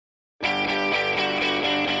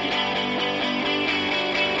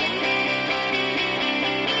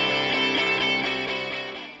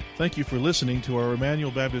Thank you for listening to our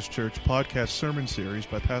Emmanuel Baptist Church podcast sermon series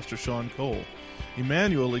by Pastor Sean Cole.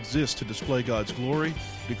 Emmanuel exists to display God's glory,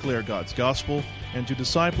 declare God's gospel, and to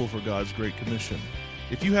disciple for God's Great Commission.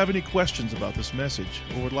 If you have any questions about this message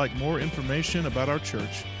or would like more information about our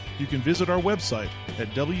church, you can visit our website at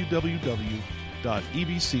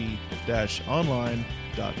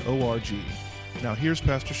www.ebc-online.org. Now here's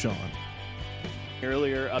Pastor Sean.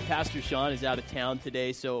 Earlier, Pastor Sean is out of town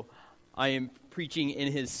today, so I am preaching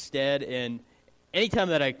in his stead. And anytime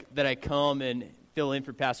that I come and fill in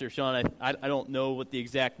for Pastor Sean, I don't know what the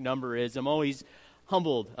exact number is. I'm always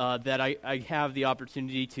humbled that I have the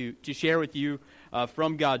opportunity to share with you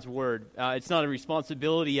from God's Word. It's not a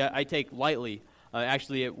responsibility I take lightly.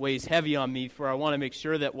 Actually, it weighs heavy on me, for I want to make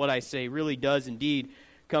sure that what I say really does indeed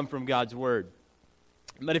come from God's Word.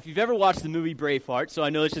 But if you've ever watched the movie Braveheart, so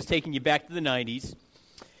I know it's just taking you back to the 90s,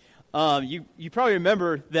 you probably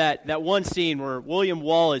remember that one scene where William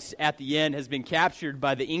Wallace at the end has been captured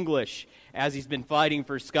by the English as he's been fighting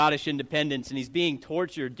for Scottish independence, and he's being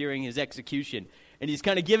tortured during his execution. And he's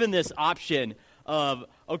kind of given this option of,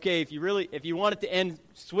 okay, if you want it to end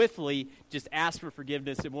swiftly, just ask for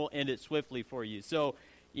forgiveness and we'll end it swiftly for you. So,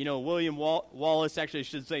 William Wallace, actually I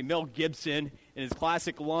should say Mel Gibson, in his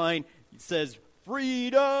classic line, says,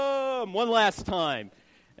 "Freedom!" one last time.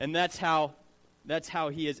 And that's how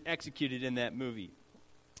he is executed in that movie.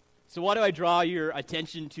 So why do I draw your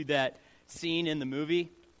attention to that scene in the movie?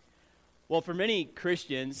 Well, for many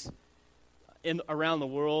Christians around the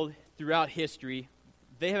world, throughout history,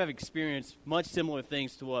 they have experienced much similar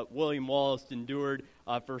things to what William Wallace endured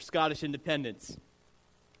for Scottish independence.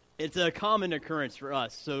 It's a common occurrence for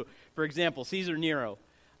us. So, for example, Caesar Nero,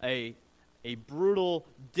 a brutal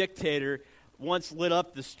dictator, once lit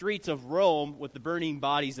up the streets of Rome with the burning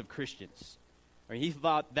bodies of Christians. He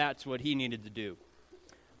thought that's what he needed to do.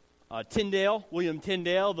 William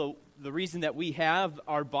Tyndale, the reason that we have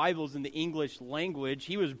our Bibles in the English language,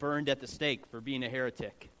 he was burned at the stake for being a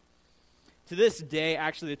heretic. To this day,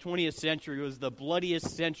 actually, the 20th century was the bloodiest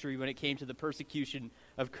century when it came to the persecution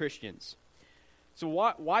of Christians. So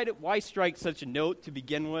why strike such a note to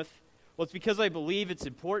begin with? Well, it's because I believe it's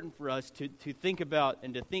important for us to think about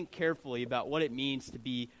and to think carefully about what it means to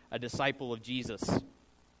be a disciple of Jesus.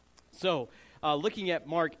 So, looking at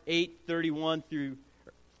Mark 8:31 through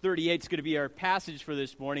 38 is going to be our passage for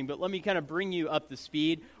this morning, but let me kind of bring you up to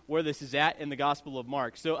speed where this is at in the Gospel of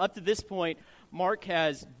Mark. So up to this point, Mark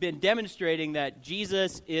has been demonstrating that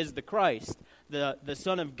Jesus is the Christ, the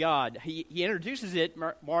Son of God. He introduces it,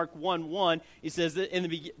 Mark 1:1. He says that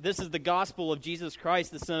this is the gospel of Jesus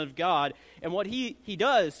Christ, the Son of God. And what he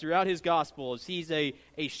does throughout his gospel is he's a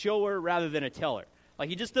shower rather than a teller. Like,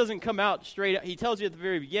 he just doesn't come out straight up. He tells you at the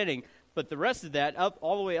very beginning, but the rest of that,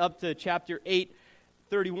 all the way up to chapter 8,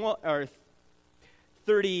 31 or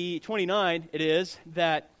 29, it is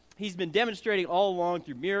that he's been demonstrating all along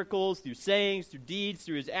through miracles, through sayings, through deeds,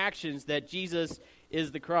 through his actions, that Jesus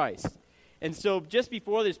is the Christ. And so just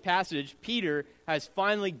before this passage, Peter has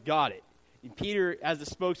finally got it. And Peter, as the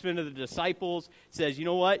spokesman of the disciples, says, you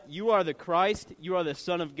know what? You are the Christ. You are the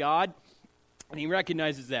Son of God. And he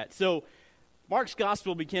recognizes that. So Mark's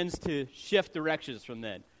gospel begins to shift directions from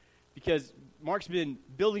then, because Mark's been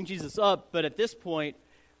building Jesus up, but at this point,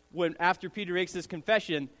 after Peter makes this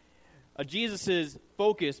confession, Jesus'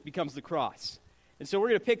 focus becomes the cross. And so we're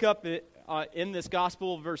going to pick up in this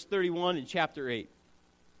gospel, verse 31 in chapter 8.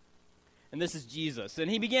 And this is Jesus. And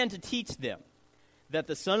he began to teach them that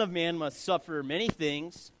the Son of Man must suffer many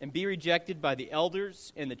things and be rejected by the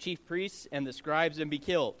elders and the chief priests and the scribes and be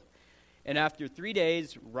killed, and after 3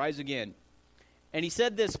 days rise again. And he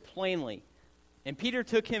said this plainly. And Peter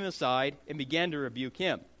took him aside and began to rebuke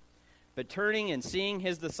him. But turning and seeing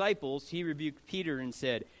his disciples, he rebuked Peter and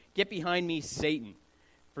said, "Get behind me, Satan,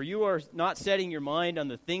 for you are not setting your mind on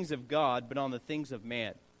the things of God, but on the things of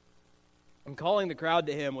man." And calling the crowd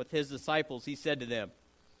to him with his disciples, he said to them,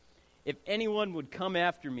 "If anyone would come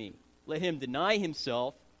after me, let him deny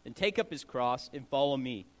himself and take up his cross and follow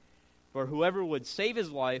me. For whoever would save his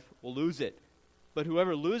life will lose it. But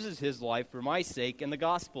whoever loses his life for my sake and the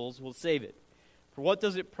gospel's will save it. For what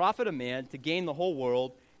does it profit a man to gain the whole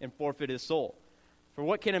world and forfeit his soul? For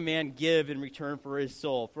what can a man give in return for his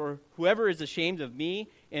soul? For whoever is ashamed of me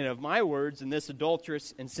and of my words in this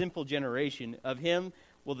adulterous and sinful generation, of him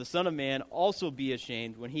will the Son of Man also be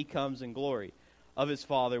ashamed when he comes in glory of his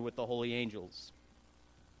Father with the holy angels."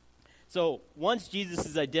 So once Jesus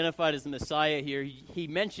is identified as the Messiah here, he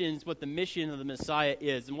mentions what the mission of the Messiah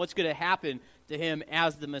is and what's going to happen to him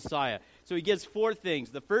as the Messiah. So he gives four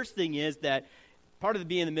things. The first thing is that part of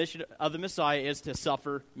being the mission of the Messiah is to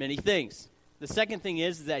suffer many things. The second thing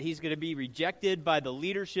is that he's going to be rejected by the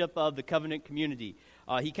leadership of the covenant community.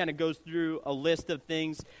 He kind of goes through a list of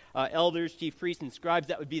things, elders, chief priests, and scribes.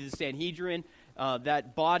 That would be the Sanhedrin,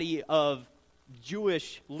 that body of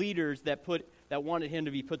Jewish leaders that wanted him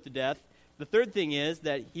to be put to death. The third thing is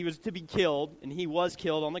that he was to be killed, and he was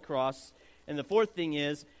killed on the cross. And the fourth thing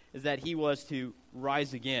is that he was to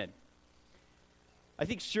rise again. I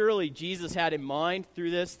think surely Jesus had in mind through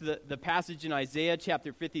this, the passage in Isaiah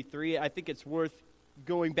chapter 53. I think it's worth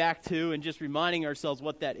going back to and just reminding ourselves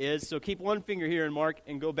what that is. So keep one finger here in Mark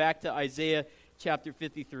and go back to Isaiah chapter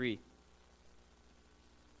 53.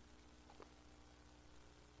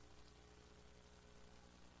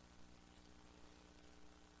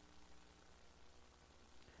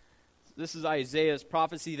 This is Isaiah's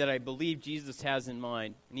prophecy that I believe Jesus has in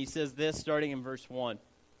mind. And he says this starting in verse 1.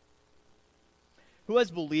 Who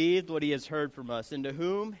has believed what he has heard from us, and to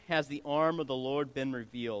whom has the arm of the Lord been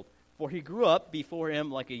revealed? For he grew up before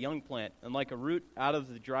him like a young plant, and like a root out of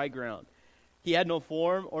the dry ground. He had no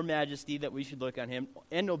form or majesty that we should look on him,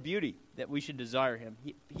 and no beauty that we should desire him.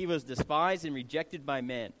 He was despised and rejected by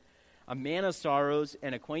men, a man of sorrows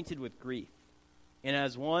and acquainted with grief. And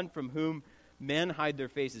as one from whom men hide their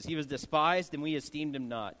faces, he was despised, and we esteemed him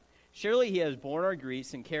not. Surely he has borne our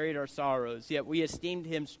griefs and carried our sorrows, yet we esteemed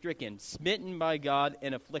him stricken, smitten by God,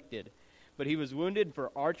 and afflicted. But he was wounded for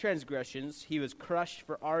our transgressions, he was crushed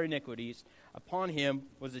for our iniquities. Upon him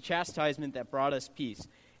was the chastisement that brought us peace,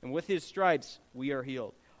 and with his stripes we are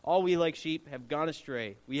healed. All we like sheep have gone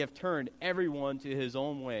astray. We have turned everyone to his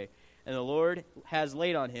own way, and the Lord has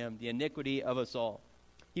laid on him the iniquity of us all.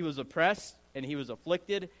 He was oppressed, and he was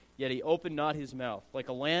afflicted, yet he opened not his mouth. Like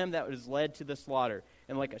a lamb that was led to the slaughter,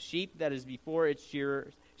 and like a sheep that is before its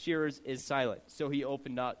shearers is silent, so he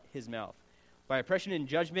opened not his mouth. By oppression and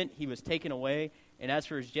judgment he was taken away, and as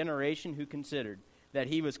for his generation, who considered that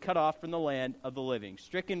he was cut off from the land of the living,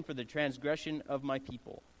 stricken for the transgression of my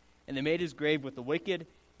people. And they made his grave with the wicked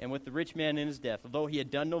and with the rich man in his death, although he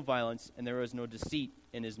had done no violence, and there was no deceit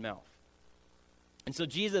in his mouth. And so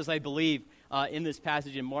Jesus, I believe, in this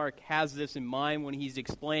passage in Mark, has this in mind when he's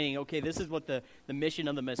explaining, okay, this is what the mission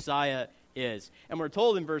of the Messiah is. And we're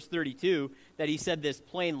told in verse 32 that he said this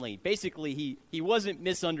plainly. Basically, he wasn't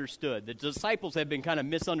misunderstood. The disciples had been kind of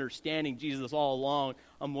misunderstanding Jesus all along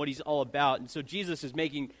on what he's all about. And so Jesus is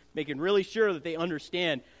making really sure that they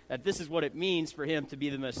understand that this is what it means for him to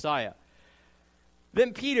be the Messiah.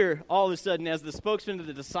 Then Peter, all of a sudden, as the spokesman of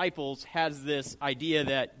the disciples, has this idea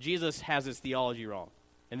that Jesus has his theology wrong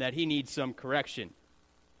and that he needs some correction.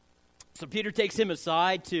 So Peter takes him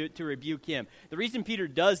aside to rebuke him. The reason Peter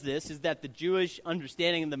does this is that the Jewish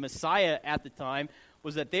understanding of the Messiah at the time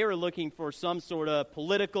was that they were looking for some sort of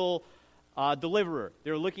political deliverer.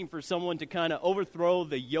 They were looking for someone to kind of overthrow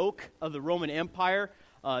the yoke of the Roman Empire.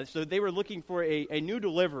 So they were looking for a new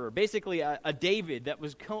deliverer, basically a David that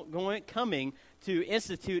was coming to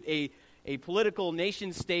institute a political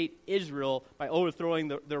nation-state Israel by overthrowing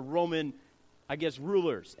the Roman,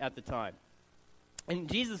 rulers at the time. And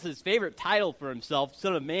Jesus' favorite title for himself,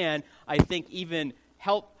 Son of Man, I think even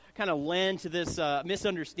helped kind of lend to this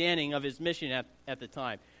misunderstanding of his mission at the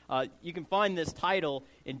time. You can find this title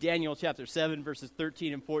in Daniel chapter 7, verses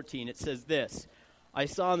 13 and 14. It says this, I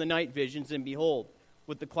saw in the night visions, and behold,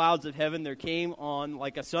 with the clouds of heaven there came on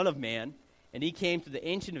like a son of man, and he came to the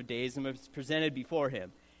Ancient of Days and was presented before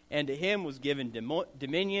him. And to him was given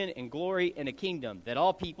dominion and glory and a kingdom, that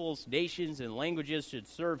all peoples, nations, and languages should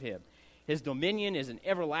serve him. His dominion is an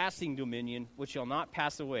everlasting dominion which shall not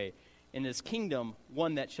pass away, and his kingdom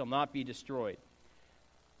one that shall not be destroyed.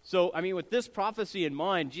 So, with this prophecy in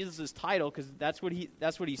mind, Jesus' title, because that's what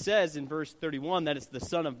he says in verse 31, that it's the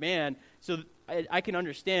Son of Man. So I can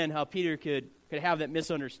understand how Peter could have that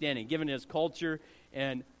misunderstanding, given his culture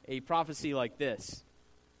and a prophecy like this.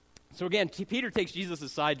 So again, Peter takes Jesus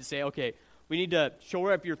aside to say, okay, we need to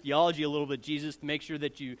shore up your theology a little bit, Jesus, to make sure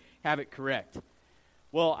that you have it correct.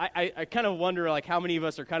 Well, I kind of wonder how many of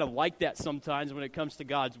us are kind of like that sometimes when it comes to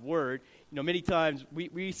God's Word. Many times we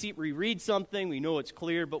read something, we know it's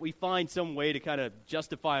clear, but we find some way to kind of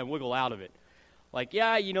justify and wiggle out of it.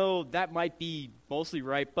 That might be mostly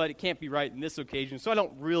right, but it can't be right in this occasion, so I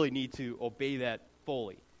don't really need to obey that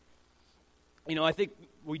fully. I think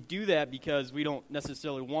we do that because we don't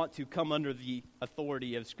necessarily want to come under the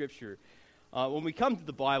authority of Scripture. When we come to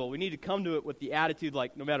the Bible, we need to come to it with the attitude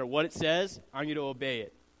no matter what it says, I'm going to obey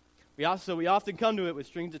it. We often come to it with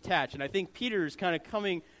strings attached, and I think Peter is kind of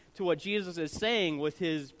coming to what Jesus is saying with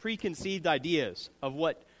his preconceived ideas of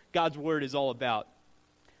what God's Word is all about.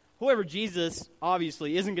 However, Jesus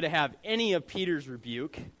obviously isn't going to have any of Peter's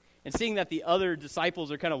rebuke, And seeing that the other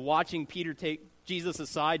disciples are kind of watching Peter take Jesus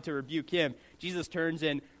aside to rebuke him, Jesus turns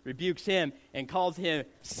and rebukes him and calls him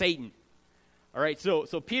Satan. All right, so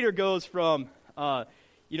Peter goes from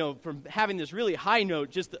from having this really high note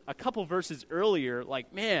just a couple verses earlier,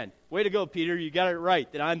 like, man, way to go, Peter, you got it right,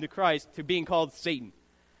 that I'm the Christ, to being called Satan.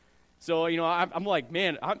 So, I'm like,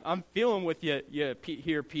 man, I'm feeling with you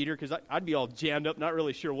here, Peter, because I'd be all jammed up, not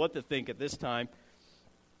really sure what to think at this time.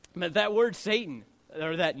 But that word Satan,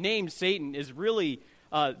 or that name Satan, is really,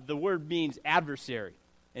 the word means adversary.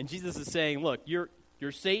 And Jesus is saying, look, you're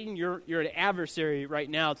Satan, you're an adversary right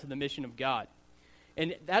now to the mission of God.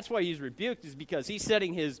 And that's why he's rebuked, is because he's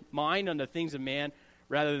setting his mind on the things of man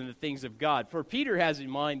rather than the things of God. For Peter has in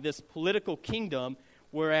mind this political kingdom,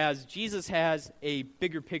 whereas Jesus has a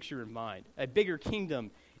bigger picture in mind, a bigger kingdom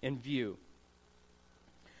in view.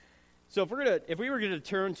 So if we were going to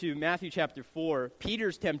turn to Matthew chapter 4,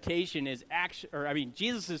 Peter's temptation is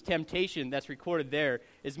Jesus' temptation that's recorded there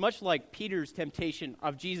is much like Peter's temptation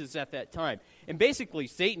of Jesus at that time. And basically,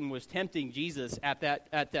 Satan was tempting Jesus at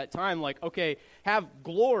that time, like, okay, have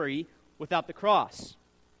glory without the cross.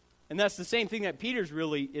 And that's the same thing that Peter's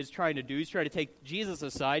really is trying to do. He's trying to take Jesus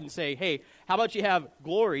aside and say, hey, how about you have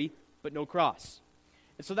glory but no cross?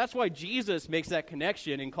 And so that's why Jesus makes that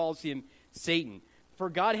connection and calls him Satan. For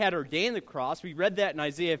God had ordained the cross. We read that in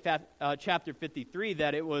Isaiah chapter 53,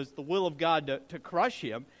 that it was the will of God to crush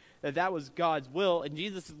him, that was God's will. And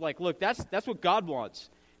Jesus is like, look, that's what God wants.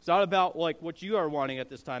 It's not about like what you are wanting at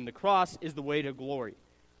this time. The cross is the way to glory.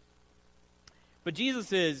 But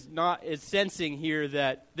Jesus is sensing here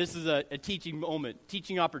that this is a teaching moment,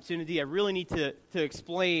 teaching opportunity. I really need to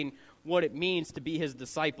explain what it means to be his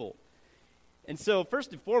disciple. And so,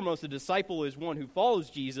 first and foremost, a disciple is one who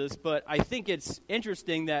follows Jesus, but I think it's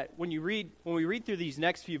interesting that when we read through these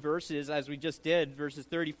next few verses, as we just did, verses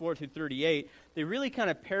 34 through 38, they really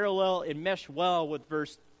kind of parallel and mesh well with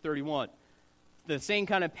verse 31. The same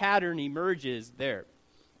kind of pattern emerges there.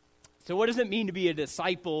 So what does it mean to be a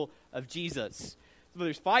disciple of Jesus? So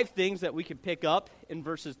there's 5 things that we can pick up in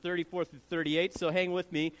verses 34 through 38, so hang with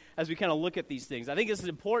me as we kind of look at these things. I think this is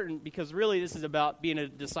important because really this is about being a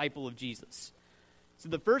disciple of Jesus. So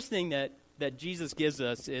the first thing that Jesus gives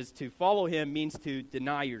us is to follow him means to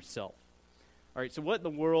deny yourself. All right, so what in the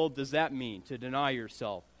world does that mean, to deny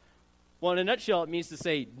yourself? Well, in a nutshell, it means to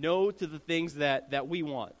say no to the things that we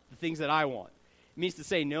want, the things that I want. It means to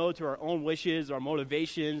say no to our own wishes, our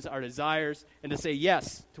motivations, our desires, and to say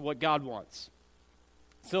yes to what God wants.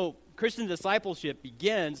 So Christian discipleship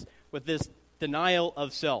begins with this denial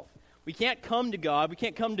of self. We can't come to God, we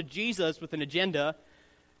can't come to Jesus with an agenda,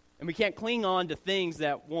 and we can't cling on to things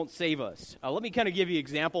that won't save us. Let me kind of give you an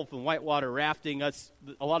example from whitewater rafting. A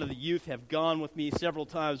lot of the youth have gone with me several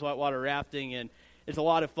times whitewater rafting, and it's a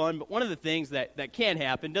lot of fun. But one of the things that can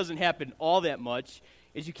happen, doesn't happen all that much,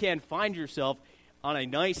 is you can find yourself on a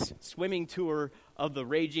nice swimming tour of the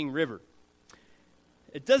raging river.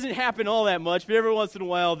 It doesn't happen all that much, but every once in a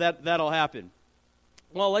while that'll happen.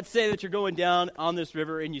 Well, let's say that you're going down on this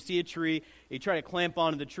river and you see a tree, and you try to clamp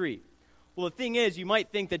onto the tree. Well, the thing is, you might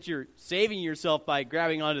think that you're saving yourself by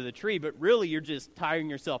grabbing onto the tree, but really you're just tiring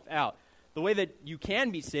yourself out. The way that you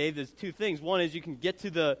can be saved is 2 things. One is you can get to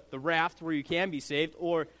the raft where you can be saved,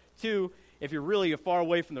 or 2, if you're really far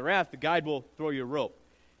away from the raft, the guide will throw you a rope.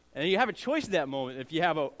 And you have a choice at that moment if you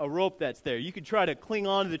have a rope that's there. You can try to cling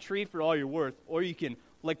onto the tree for all you're worth, or you can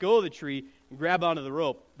let go of the tree and grab onto the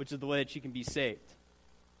rope, which is the way that you can be saved.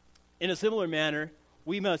 In a similar manner,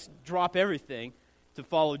 we must drop everything to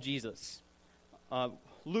follow Jesus.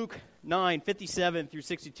 Luke 9:57 through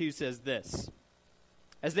 62 says this.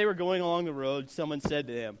 As they were going along the road, someone said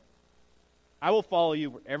to him, I will follow you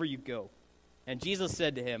wherever you go. And Jesus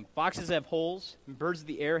said to him, foxes have holes, and birds of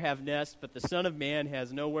the air have nests, but the Son of Man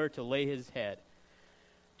has nowhere to lay his head.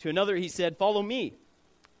 To another he said, follow me.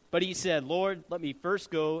 But he said, Lord, let me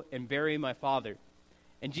first go and bury my father.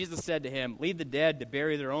 And Jesus said to him, leave the dead to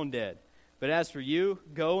bury their own dead. But as for you,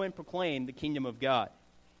 go and proclaim the kingdom of God.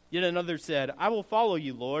 Yet another said, I will follow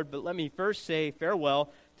you, Lord, but let me first say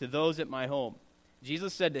farewell to those at my home.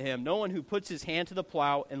 Jesus said to him, no one who puts his hand to the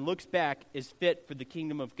plow and looks back is fit for the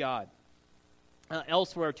kingdom of God.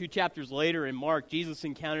 Elsewhere, 2 chapters later in Mark, Jesus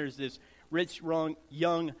encounters this rich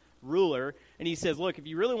young ruler, and he says, look, if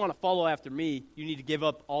you really want to follow after me, you need to give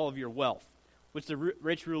up all of your wealth, which the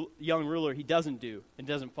rich young ruler, he doesn't do and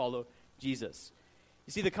doesn't follow Jesus.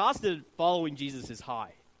 You see, the cost of following Jesus is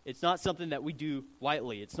high. It's not something that we do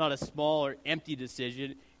lightly. It's not a small or empty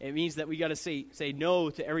decision. It means that we got to say no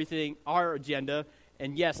to everything, our agenda,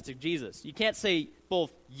 and yes to Jesus. You can't say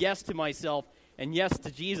both yes to myself and yes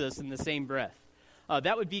to Jesus in the same breath.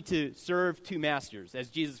 that would be to serve two masters, as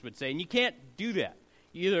Jesus would say. And you can't do that.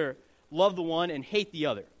 You either love the one and hate the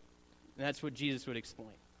other. And that's what Jesus would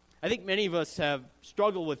explain. I think many of us have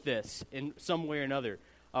struggled with this in some way or another.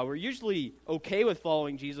 We're usually okay with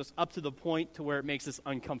following Jesus up to the point to where it makes us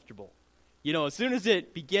uncomfortable. As soon as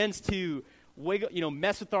it begins to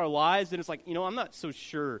mess with our lives, then it's like, I'm not so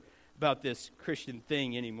sure about this Christian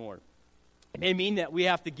thing anymore. It may mean that we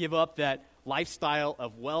have to give up that lifestyle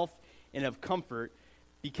of wealth and of comfort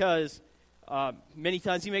because many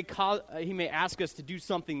times he may ask us to do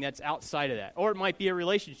something that's outside of that. Or it might be a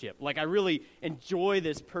relationship. Like, I really enjoy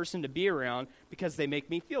this person to be around because they make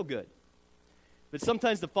me feel good. But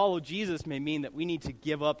sometimes to follow Jesus may mean that we need to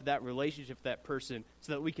give up that relationship with that person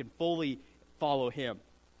so that we can fully follow him.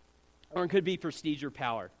 Or it could be prestige or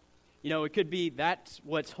power. It could be that's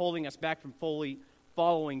what's holding us back from fully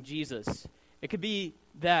following Jesus. It could be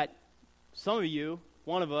that some of you,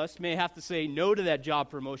 one of us, may have to say no to that job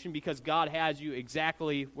promotion because God has you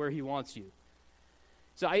exactly where he wants you.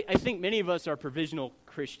 So I think many of us are provisional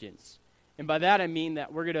Christians. And by that I mean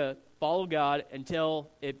that we're going to follow God until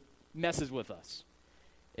it messes with us.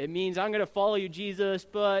 It means I'm going to follow you, Jesus,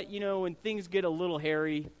 but, when things get a little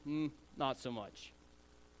hairy, not so much.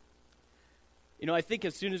 I think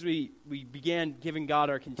as soon as we began giving God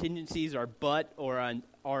our contingencies, our but, or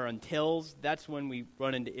our untils, that's when we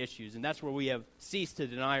run into issues. And that's where we have ceased to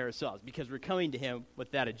deny ourselves because we're coming to him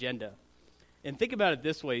with that agenda. And think about it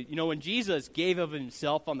this way. When Jesus gave of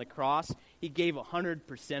himself on the cross, he gave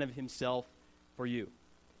 100% of himself for you.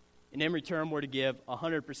 And in return, we're to give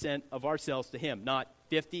 100% of ourselves to him. Not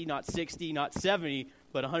 50, not 60, not 70,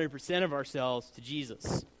 but 100% of ourselves to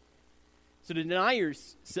Jesus. So to deny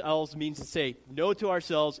yourselves means to say no to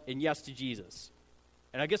ourselves and yes to Jesus.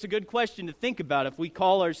 And I guess a good question to think about if we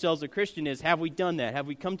call ourselves a Christian is, have we done that? Have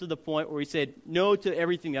we come to the point where we said no to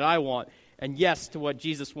everything that I want and yes to what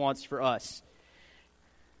Jesus wants for us?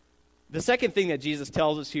 The second thing that Jesus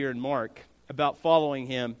tells us here in Mark about following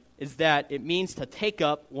him is that it means to take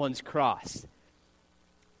up one's cross.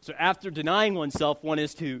 So after denying oneself, one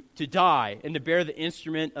is to die and to bear the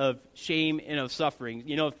instrument of shame and of suffering.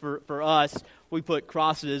 For us, we put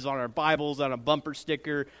crosses on our Bibles, on a bumper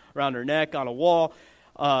sticker, around our neck, on a wall.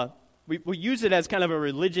 We use it as kind of a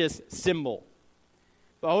religious symbol.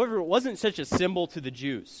 But however, it wasn't such a symbol to the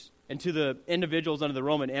Jews and to the individuals under the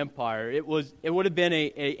Roman Empire. It would have been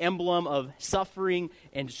a emblem of suffering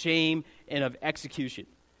and shame and of execution.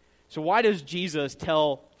 So why does Jesus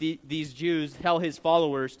tell these Jews, tell his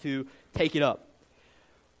followers to take it up?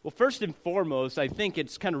 Well, first and foremost, I think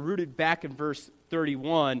it's kind of rooted back in verse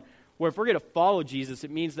 31, where if we're going to follow Jesus, it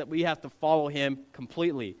means that we have to follow him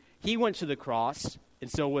completely. He went to the cross, and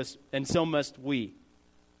so must we.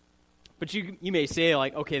 But you may say,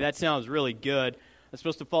 like, okay, that sounds really good. I'm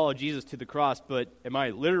supposed to follow Jesus to the cross, but am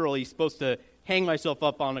I literally supposed to hang myself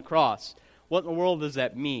up on a cross? What in the world does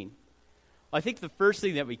that mean? I think the first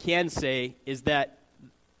thing that we can say is that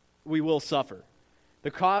we will suffer.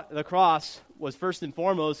 The cross was first and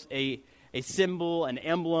foremost a symbol, an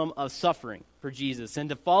emblem of suffering for Jesus. And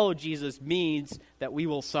to follow Jesus means that we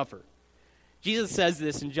will suffer. Jesus says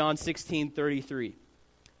this in John 16:33.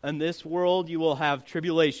 In this world you will have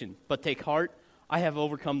tribulation, but take heart, I have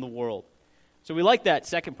overcome the world. So we like that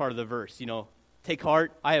second part of the verse, take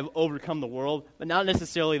heart, I have overcome the world, but not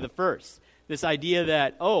necessarily the first. This idea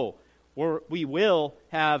that, we will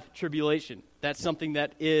have tribulation. That's something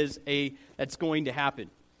that's going to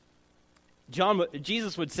happen.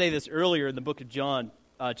 Jesus would say this earlier in the book of John,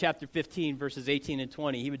 chapter 15, verses 18 and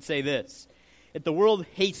 20. He would say this, if the world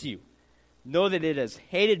hates you, know that it has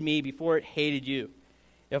hated me before it hated you.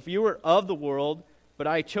 If you were of the world, but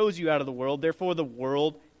I chose you out of the world, therefore the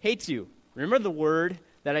world hates you. Remember the word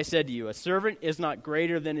that I said to you, a servant is not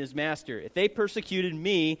greater than his master. If they persecuted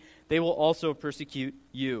me, they will also persecute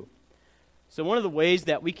you. So one of the ways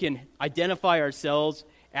that we can identify ourselves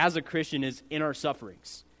as a Christian is in our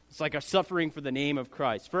sufferings. It's like a suffering for the name of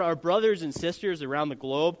Christ. For our brothers and sisters around the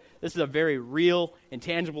globe, this is a very real and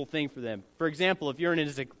tangible thing for them. For example, if you're in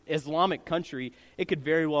an Islamic country, it could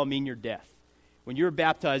very well mean your death. When you're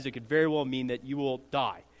baptized, it could very well mean that you will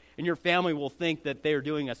die. And your family will think that they are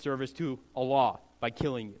doing a service to Allah by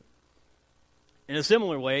killing you. In a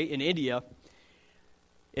similar way, in India,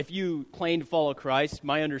 if you claim to follow Christ,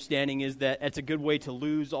 my understanding is that it's a good way to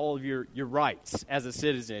lose all of your rights as a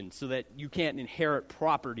citizen so that you can't inherit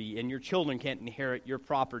property and your children can't inherit your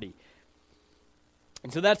property.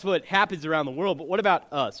 And so that's what happens around the world. But what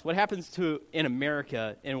about us? What happens in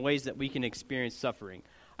America in ways that we can experience suffering?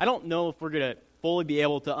 I don't know if we're going to fully be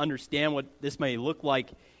able to understand what this may look like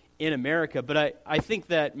in America, but I think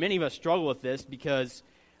that many of us struggle with this because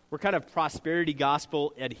we're kind of prosperity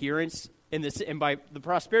gospel adherents. And by the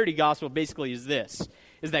prosperity gospel basically is this,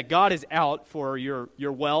 is that God is out for your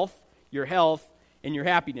wealth, your health, and your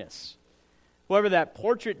happiness. However, that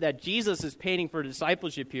portrait that Jesus is painting for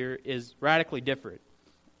discipleship here is radically different.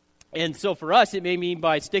 And so for us, it may mean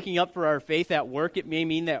by sticking up for our faith at work, it may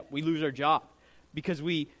mean that we lose our job. Because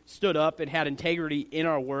we stood up and had integrity in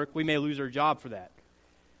our work, we may lose our job for that.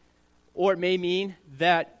 Or it may mean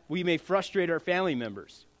that we may frustrate our family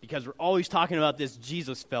members because we're always talking about this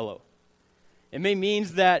Jesus fellow. It may mean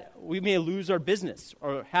that we may lose our business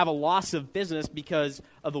or have a loss of business because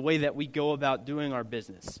of the way that we go about doing our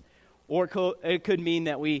business. Or it could mean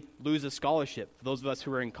that we lose a scholarship, for those of us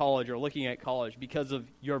who are in college or looking at college, because of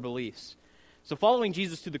your beliefs. So following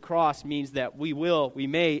Jesus to the cross means that we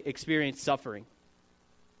may experience suffering.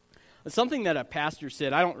 Something that a pastor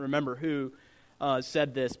said, I don't remember who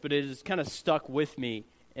said this, but it has kind of stuck with me.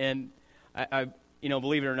 And I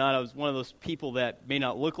believe it or not, I was one of those people that may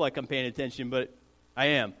not look like I'm paying attention, but I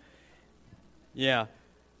am. Yeah.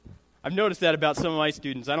 I've noticed that about some of my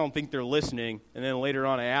students. I don't think they're listening, and then later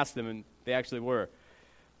on I asked them, and they actually were.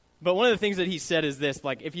 But one of the things that he said is this,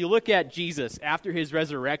 like, if you look at Jesus after his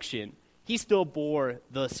resurrection, he still bore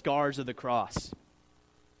the scars of the cross.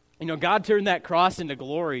 God turned that cross into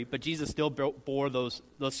glory, but Jesus still bore those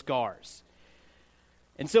scars.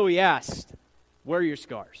 And so he asked, where are your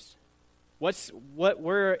scars?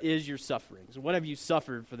 Where is your sufferings? What have you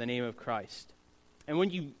suffered for the name of Christ? And when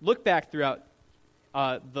you look back throughout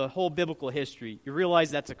the whole biblical history, you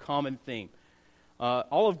realize that's a common theme.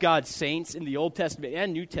 All of God's saints in the Old Testament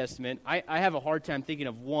and New Testament, I have a hard time thinking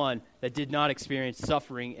of one that did not experience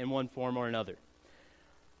suffering in one form or another.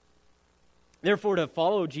 Therefore, to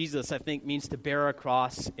follow Jesus, I think, means to bear a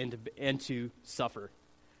cross and to suffer.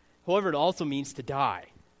 However, it also means to die.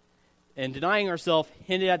 And denying ourselves,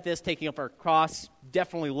 hinted at this, taking up our cross,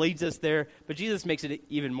 definitely leads us there. But Jesus makes it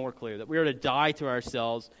even more clear that we are to die to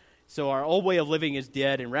ourselves. So our old way of living is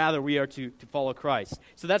dead, and rather we are to follow Christ.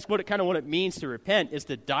 So that's what it means to repent, is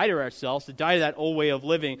to die to ourselves, to die to that old way of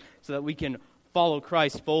living so that we can follow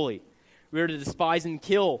Christ fully. We are to despise and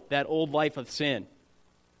kill that old life of sin.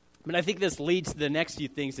 But I think this leads to the next few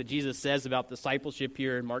things that Jesus says about discipleship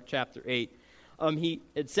here in Mark chapter 8.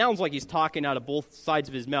 It sounds like he's talking out of both sides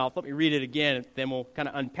of his mouth. Let me read it again, then we'll kind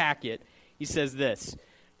of unpack it. He says this,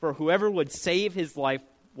 "For whoever would save his life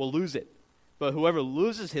will lose it, but whoever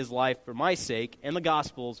loses his life for my sake and the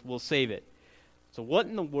gospel's will save it." So what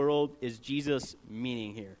in the world is Jesus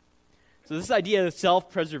meaning here? So this idea of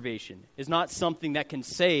self-preservation is not something that can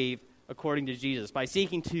save according to Jesus. By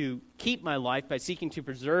seeking to keep my life, by seeking to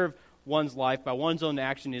preserve one's life by one's own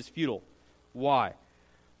action is futile. Why?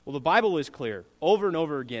 Well, the Bible is clear over and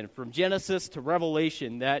over again, from Genesis to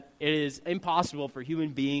Revelation, that it is impossible for human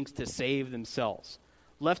beings to save themselves.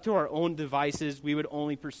 Left to our own devices, we would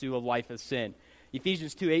only pursue a life of sin.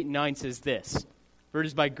 Ephesians 2:8-9 says this, "For it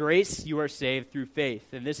is by grace you are saved through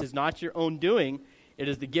faith, and this is not your own doing, it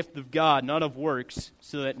is the gift of God, not of works,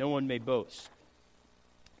 so that no one may boast."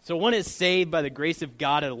 So one is saved by the grace of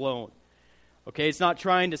God alone. Okay, it's not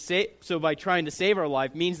trying to save, so by trying to save our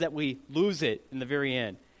life means that we lose it in the very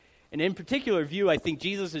end. And in particular view, I think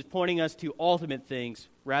Jesus is pointing us to ultimate things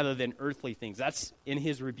rather than earthly things. That's in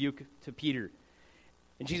his rebuke to Peter.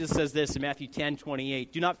 And Jesus says this in Matthew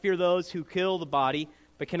 10:28, "Do not fear those who kill the body,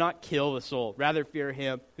 but cannot kill the soul. Rather fear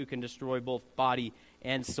him who can destroy both body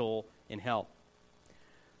and soul in hell."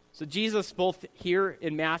 So Jesus, both here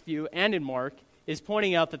in Matthew and in Mark, is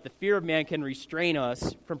pointing out that the fear of man can restrain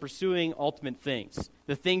us from pursuing ultimate things,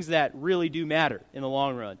 the things that really do matter in the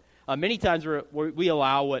long run. Many times we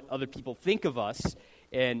allow what other people think of us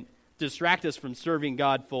and distract us from serving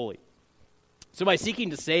God fully. So by seeking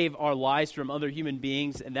to save our lives from other human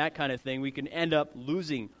beings and that kind of thing, we can end up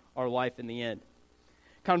losing our life in the end.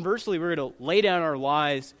 Conversely, we're going to lay down our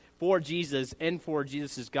lives for Jesus and for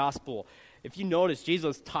Jesus' gospel. If you notice,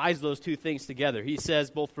 Jesus ties those two things together. He says,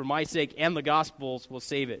 both for my sake and the gospel's will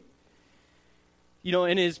save it.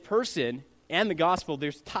 In his person and the gospel,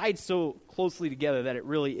 they're tied so closely together that it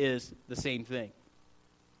really is the same thing.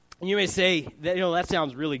 And you may say, that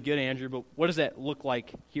sounds really good, Andrew, but what does that look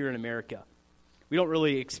like here in America? We don't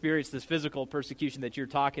really experience this physical persecution that you're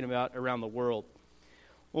talking about around the world.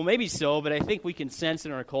 Well, maybe so, but I think we can sense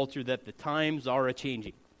in our culture that the times are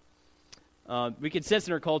a-changing. We can sense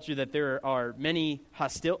in our culture that there are many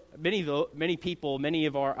people, many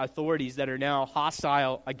of our authorities that are now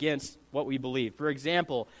hostile against what we believe. For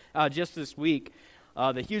example, just this week,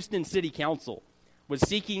 the Houston City Council was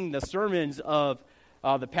seeking the sermons of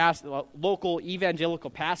the local evangelical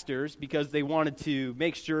pastors because they wanted to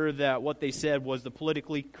make sure that what they said was the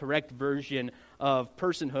politically correct version of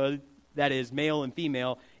personhood, that is male and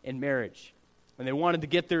female, in marriage. And they wanted to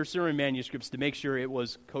get their sermon manuscripts to make sure it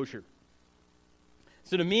was kosher.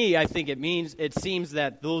 So to me, I think it seems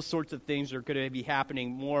that those sorts of things are going to be happening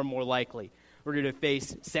more and more likely. We're going to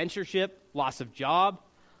face censorship, loss of job,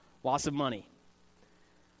 loss of money.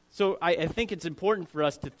 So I think it's important for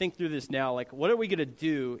us to think through this now, like, what are we going to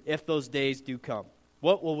do if those days do come?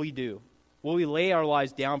 What will we do? Will we lay our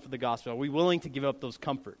lives down for the gospel? Are we willing to give up those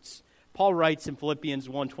comforts? Paul writes in Philippians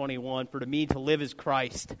 1:21, "For to me to live is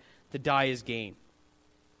Christ, to die is gain."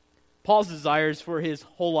 Paul's desires for his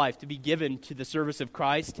whole life to be given to the service of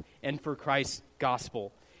Christ and for Christ's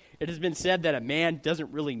gospel. It has been said that a man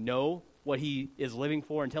doesn't really know what he is living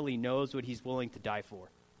for until he knows what he's willing to die for.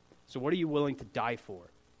 So what are you willing to die for?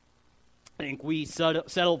 I think we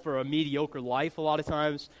settle for a mediocre life a lot of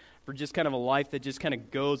times, for just kind of a life that just kind of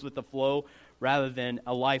goes with the flow rather than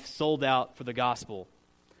a life sold out for the gospel.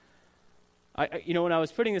 When I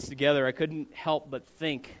was putting this together, I couldn't help but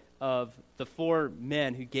think of the 4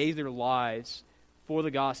 men who gave their lives for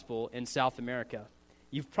the gospel in South America.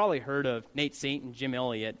 You've probably heard of Nate Saint and Jim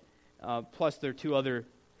Elliott, plus there are 2 other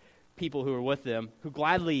people who were with them, who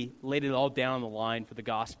gladly laid it all down on the line for the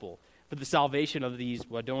gospel, for the salvation of these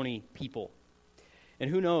Waodani people. And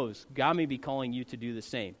who knows, God may be calling you to do the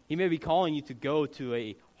same. He may be calling you to go to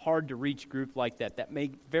a hard-to-reach group like that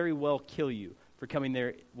may very well kill you for coming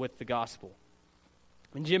there with the gospel.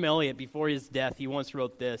 And Jim Elliott, before his death, he once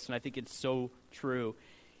wrote this, and I think it's so true.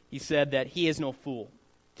 He said that he is no fool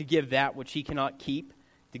to give that which he cannot keep,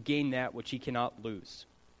 to gain that which he cannot lose.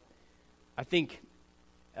 I think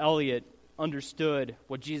Elliott understood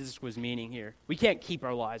what Jesus was meaning here. We can't keep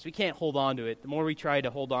our lives. We can't hold on to it. The more we try to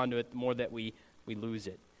hold on to it, the more that we lose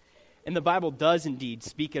it. And the Bible does indeed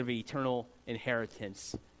speak of eternal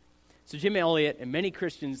inheritance. So Jim Elliott and many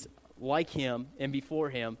Christians like him and before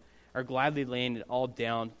him are gladly laying it all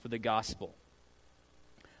down for the gospel.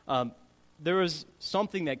 There was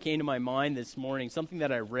something that came to my mind this morning, something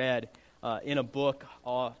that I read in a book,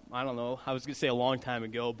 I don't know, I was going to say a long time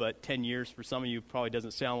ago, but 10 years for some of you probably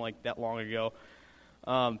doesn't sound like that long ago.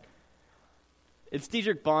 It's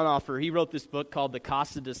Dietrich Bonhoeffer. He wrote this book called The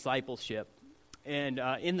Cost of Discipleship. And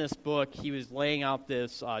in this book, he was laying out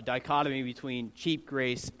this dichotomy between cheap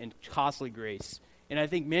grace and costly grace. And I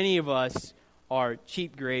think many of us are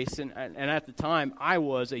cheap grace, and at the time, I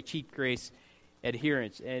was a cheap grace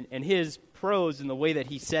adherent. And his prose and the way that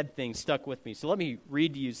he said things stuck with me. So let me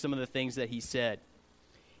read to you some of the things that he said.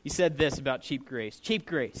 He said this about cheap grace. Cheap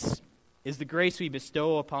grace is the grace we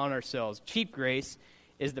bestow upon ourselves. Cheap grace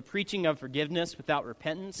is the preaching of forgiveness without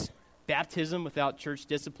repentance, baptism without church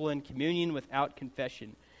discipline, communion without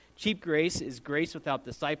confession. Cheap grace is grace without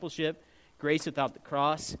discipleship, grace without the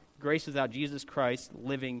cross, grace without Jesus Christ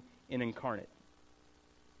living and incarnate.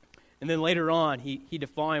 And then later on, he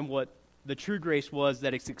defined what the true grace was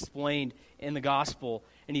that is explained in the gospel,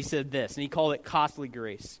 and he said this, and he called it costly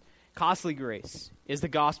grace. Costly grace is the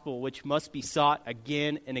gospel which must be sought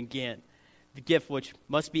again and again, the gift which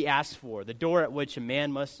must be asked for, the door at which a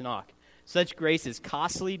man must knock. Such grace is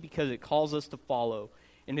costly because it calls us to follow,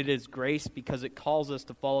 and it is grace because it calls us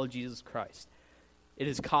to follow Jesus Christ. It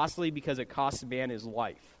is costly because it costs a man his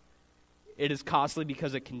life. It is costly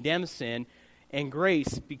because it condemns sin, and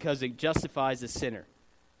grace because it justifies the sinner.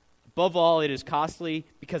 Above all, it is costly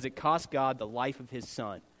because it cost God the life of his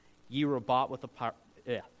Son. You were bought with a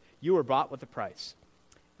price.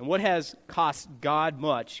 And what has cost God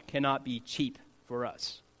much cannot be cheap for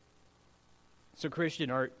us. So, Christian,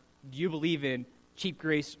 do you believe in cheap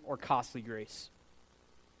grace or costly grace?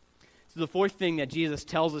 So the 4th thing that Jesus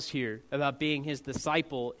tells us here about being his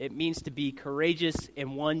disciple, it means to be courageous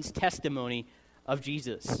in one's testimony of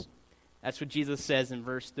Jesus. That's what Jesus says in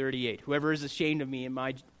verse 38. Whoever is ashamed of me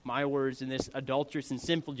and my words in this adulterous and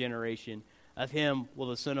sinful generation, of him will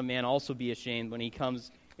the Son of Man also be ashamed when he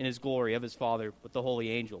comes in his glory of his Father with the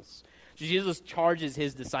holy angels. So Jesus charges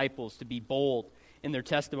his disciples to be bold in their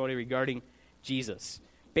testimony regarding Jesus.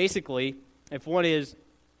 Basically, if one is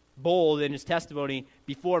bold in his testimony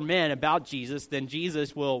before men about Jesus, then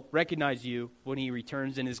Jesus will recognize you when he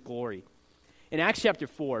returns in his glory. In Acts chapter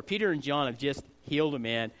 4, Peter and John have just healed a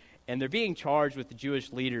man, and they're being charged with the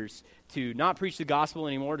Jewish leaders to not preach the gospel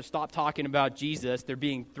anymore, to stop talking about Jesus. They're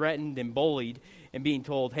being threatened and bullied and being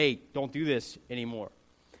told, hey, don't do this anymore.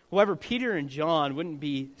 However, Peter and John wouldn't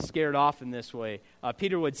be scared off in this way.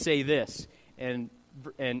 Peter would say this in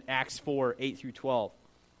Acts 4, 8 through 12.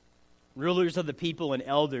 rulers of the people and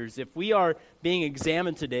elders, if we are being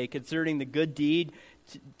examined today concerning the good deed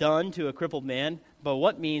done to a crippled man, but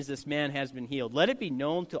what means this man has been healed, let it be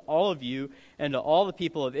known to all of you and to all the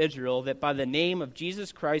people of Israel that by the name of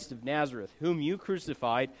Jesus Christ of Nazareth, whom you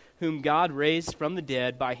crucified, whom God raised from the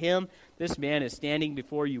dead, by him this man is standing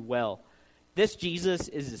before you well. This Jesus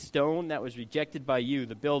is a stone that was rejected by you,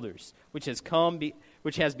 the builders, which has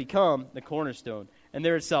become the cornerstone. And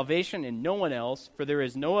there is salvation in no one else, for there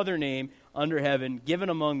is no other name under heaven given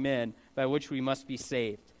among men by which we must be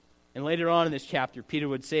saved. And later on in this chapter, Peter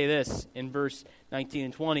would say this in verse 19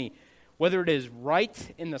 and 20, whether it is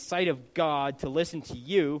right in the sight of God to listen to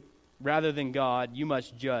you rather than God, you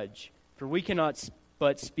must judge. For we cannot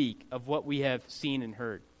but speak of what we have seen and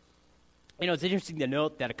heard. You know, it's interesting to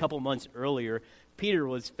note that a couple months earlier, Peter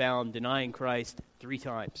was found denying Christ 3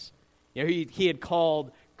 times. You know, he had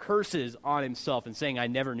called curses on himself and saying, I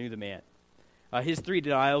never knew the man. His 3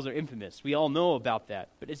 denials are infamous. We all know about that.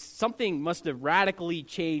 But something must have radically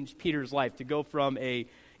changed Peter's life to go from a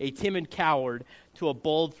timid coward to a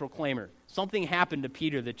bold proclaimer. Something happened to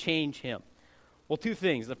Peter that changed him. Well, 2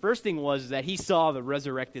 things. The first thing was that he saw the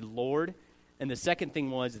resurrected Lord, and the second thing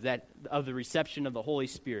was that of the reception of the Holy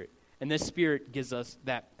Spirit. And this Spirit gives us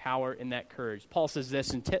that power and that courage. Paul says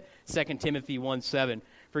this in 2 Timothy 1:7,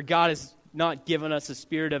 for God has not given us a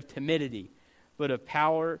spirit of timidity, but of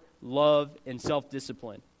power, love, and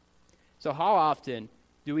self-discipline. So how often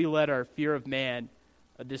do we let our fear of man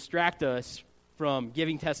distract us from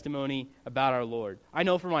giving testimony about our Lord? I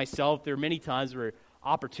know for myself, there are many times where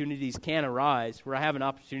opportunities can arise, where I have an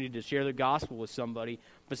opportunity to share the gospel with somebody,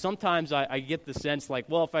 but sometimes I get the sense like,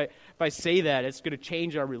 well, if I say that, it's going to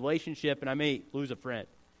change our relationship and I may lose a friend.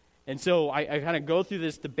 And so I kind of go through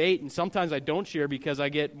this debate, and sometimes I don't share because I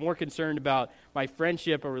get more concerned about my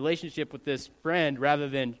friendship or relationship with this friend rather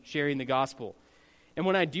than sharing the gospel. And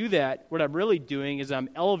when I do that, what I'm really doing is I'm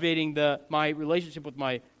elevating my relationship with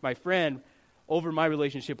my friend over my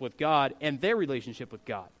relationship with God and their relationship with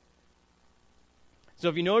God. So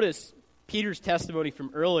if you notice Peter's testimony from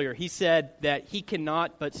earlier, he said that he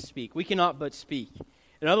cannot but speak. We cannot but speak.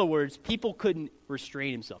 In other words, people couldn't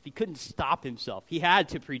restrain himself. He couldn't stop himself. He had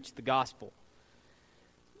to preach the gospel.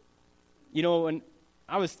 You know, when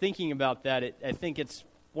I was thinking about that, I think it's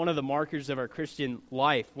one of the markers of our Christian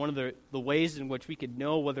life, one of the ways in which we could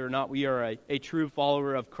know whether or not we are a true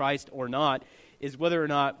follower of Christ or not, is whether or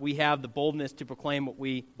not we have the boldness to proclaim what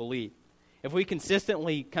we believe. If we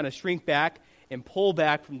consistently kind of shrink back and pull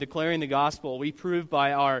back from declaring the gospel, we prove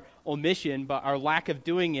by our omission, by our lack of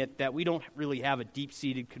doing it, that we don't really have a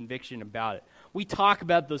deep-seated conviction about it. We talk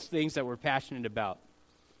about those things that we're passionate about.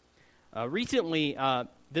 Recently,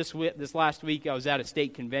 this last week, I was at a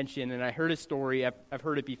state convention, and I heard a story, I've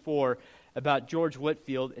heard it before, about George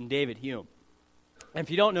Whitefield and David Hume. And if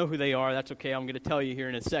you don't know who they are, that's okay, I'm going to tell you here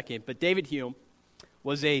in a second. But David Hume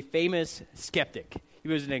was a famous skeptic. He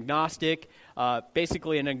was an agnostic.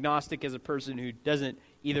 Basically, an agnostic is a person who doesn't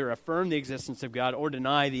either affirm the existence of God or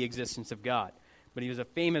deny the existence of God. But he was a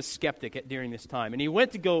famous skeptic during this time. And he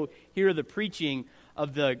went to go hear the preaching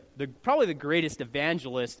of probably the greatest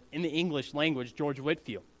evangelist in the English language, George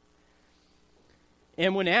Whitefield.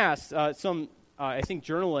 And when asked, I think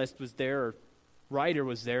journalist was there, or writer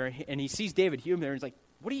was there, and he sees David Hume there, and he's like,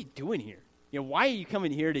 what are you doing here? You know, why are you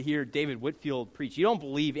coming here to hear David Whitefield preach? You don't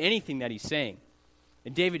believe anything that he's saying.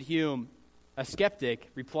 And David Hume, a skeptic,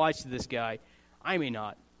 replies to this guy, I may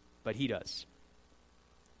not, but he does.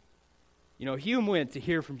 You know, Hume went to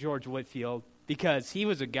hear from George Whitefield because he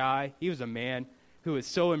was a man who was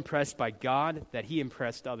so impressed by God that he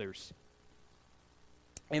impressed others.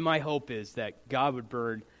 And my hope is that God would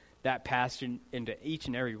burn that passion into each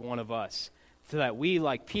and every one of us so that we,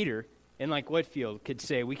 like Peter and like Whitefield, could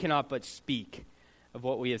say we cannot but speak of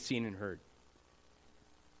what we have seen and heard.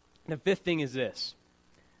 The 5th thing is this.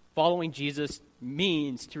 Following Jesus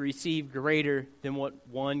means to receive greater than what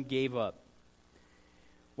one gave up.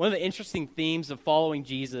 One of the interesting themes of following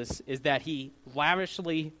Jesus is that he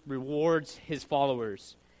lavishly rewards his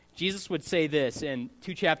followers. Jesus would say this in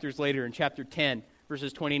 2 chapters later, in chapter 10,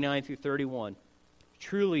 verses 29 through 31.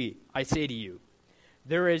 Truly, I say to you,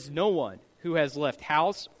 there is no one who has left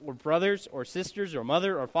house or brothers or sisters or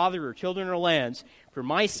mother or father or children or lands for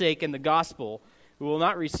my sake and the gospel who will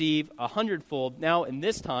not receive 100-fold now in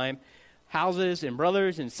this time houses and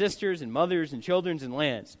brothers and sisters and mothers and children and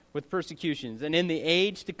lands with persecutions, and in the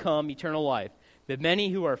age to come eternal life. But many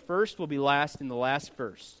who are first will be last, and the last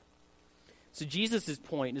first. So Jesus'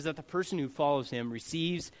 point is that the person who follows him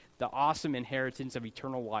receives the awesome inheritance of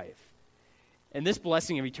eternal life. And this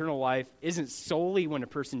blessing of eternal life isn't solely when a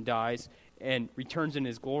person dies and returns in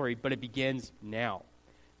his glory, but it begins now.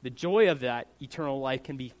 The joy of that eternal life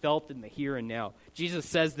can be felt in the here and now. Jesus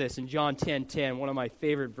says this in John 10:10, one of my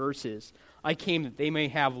favorite verses. I came that they may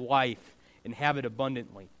have life and have it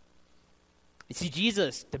abundantly. You see,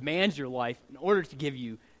 Jesus demands your life in order to give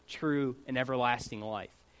you true and everlasting life.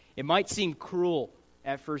 It might seem cruel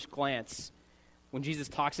at first glance when Jesus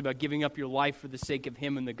talks about giving up your life for the sake of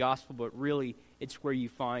him and the gospel, but really it's where you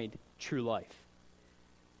find true life.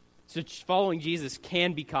 So following Jesus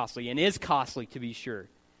can be costly and is costly to be sure.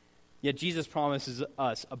 Yet Jesus promises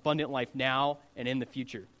us abundant life now and in the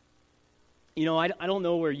future. You know, I don't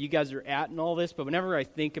know where you guys are at in all this, but whenever I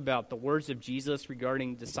think about the words of Jesus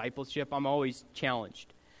regarding discipleship, I'm always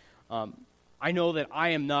challenged. I know that I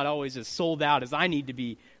am not always as sold out as I need to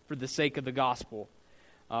be for the sake of the gospel.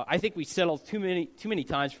 I think we settle too many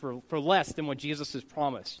times for less than what Jesus has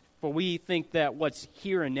promised. For we think that what's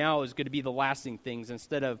here and now is going to be the lasting things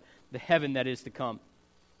instead of the heaven that is to come.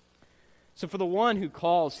 So for the one who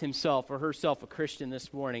calls himself or herself a Christian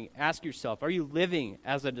this morning, ask yourself, are you living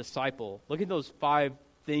as a disciple? Look at those 5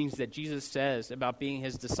 things that Jesus says about being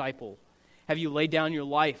his disciple. Have you laid down your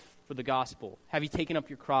life for the gospel? Have you taken up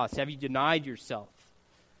your cross? Have you denied yourself?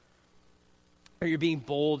 Are you being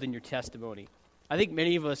bold in your testimony? I think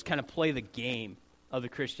many of us kind of play the game of the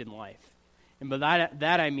Christian life. And by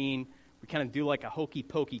that I mean we kind of do like a hokey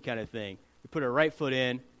pokey kind of thing. We put our right foot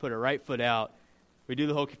in, put our right foot out. We do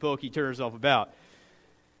the hokey pokey, turn ourselves about.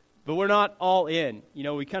 But we're not all in. You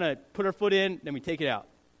know, we kind of put our foot in, then we take it out.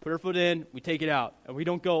 Put our foot in, we take it out. And we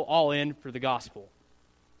don't go all in for the gospel.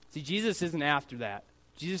 See, Jesus isn't after that.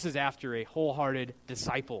 Jesus is after a wholehearted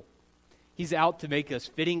disciple. He's out to make us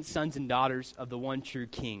fitting sons and daughters of the one true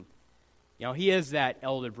King. You know, he is that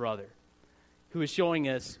elder brother who is showing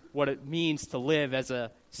us what it means to live as a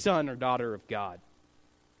son or daughter of God.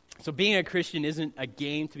 So being a Christian isn't a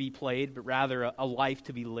game to be played, but rather a life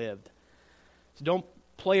to be lived. So don't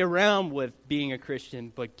play around with being a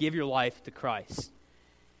Christian, but give your life to Christ.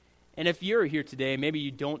 And if you're here today, maybe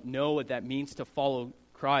you don't know what that means to follow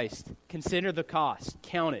Christ, consider the cost,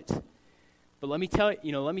 count it. But let me tell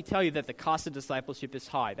you that the cost of discipleship is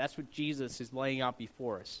high. That's what Jesus is laying out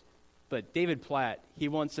before us. But David Platt, he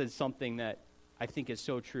once said something that I think is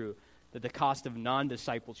so true, that the cost of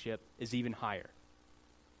non-discipleship is even higher.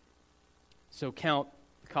 So count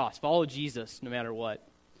the cost. Follow Jesus no matter what.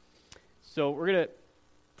 So we're going to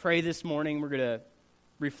pray this morning. We're going to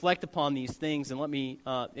reflect upon these things, and let me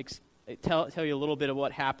tell you a little bit of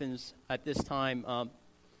what happens at this time.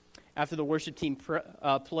 After the worship team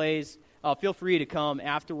plays, feel free to come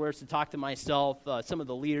afterwards to talk to myself. Some of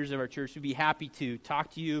the leaders of our church would be happy to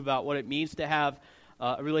talk to you about what it means to have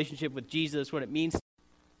a relationship with Jesus, what it means.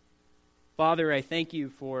 Father, I thank you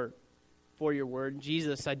for your word.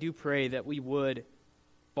 Jesus, I do pray that we would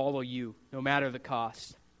follow you no matter the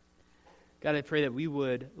cost. God, I pray that we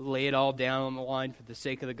would lay it all down on the line for the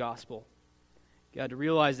sake of the gospel. God, to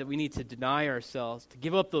realize that we need to deny ourselves, to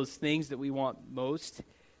give up those things that we want most,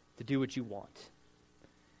 to do what you want.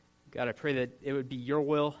 God, I pray that it would be your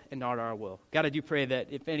will and not our will. God, I do pray that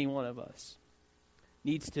if any one of us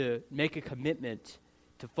needs to make a commitment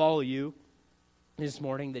to follow you this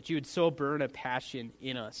morning, that you would so burn a passion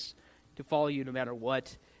in us to follow you no matter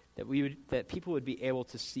what, that people would be able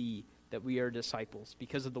to see that we are disciples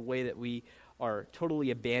because of the way that we are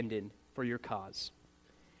totally abandoned for your cause.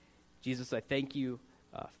 Jesus, I thank you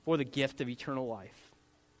for the gift of eternal life.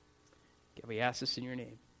 God, we ask this in your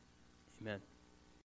name. Amen.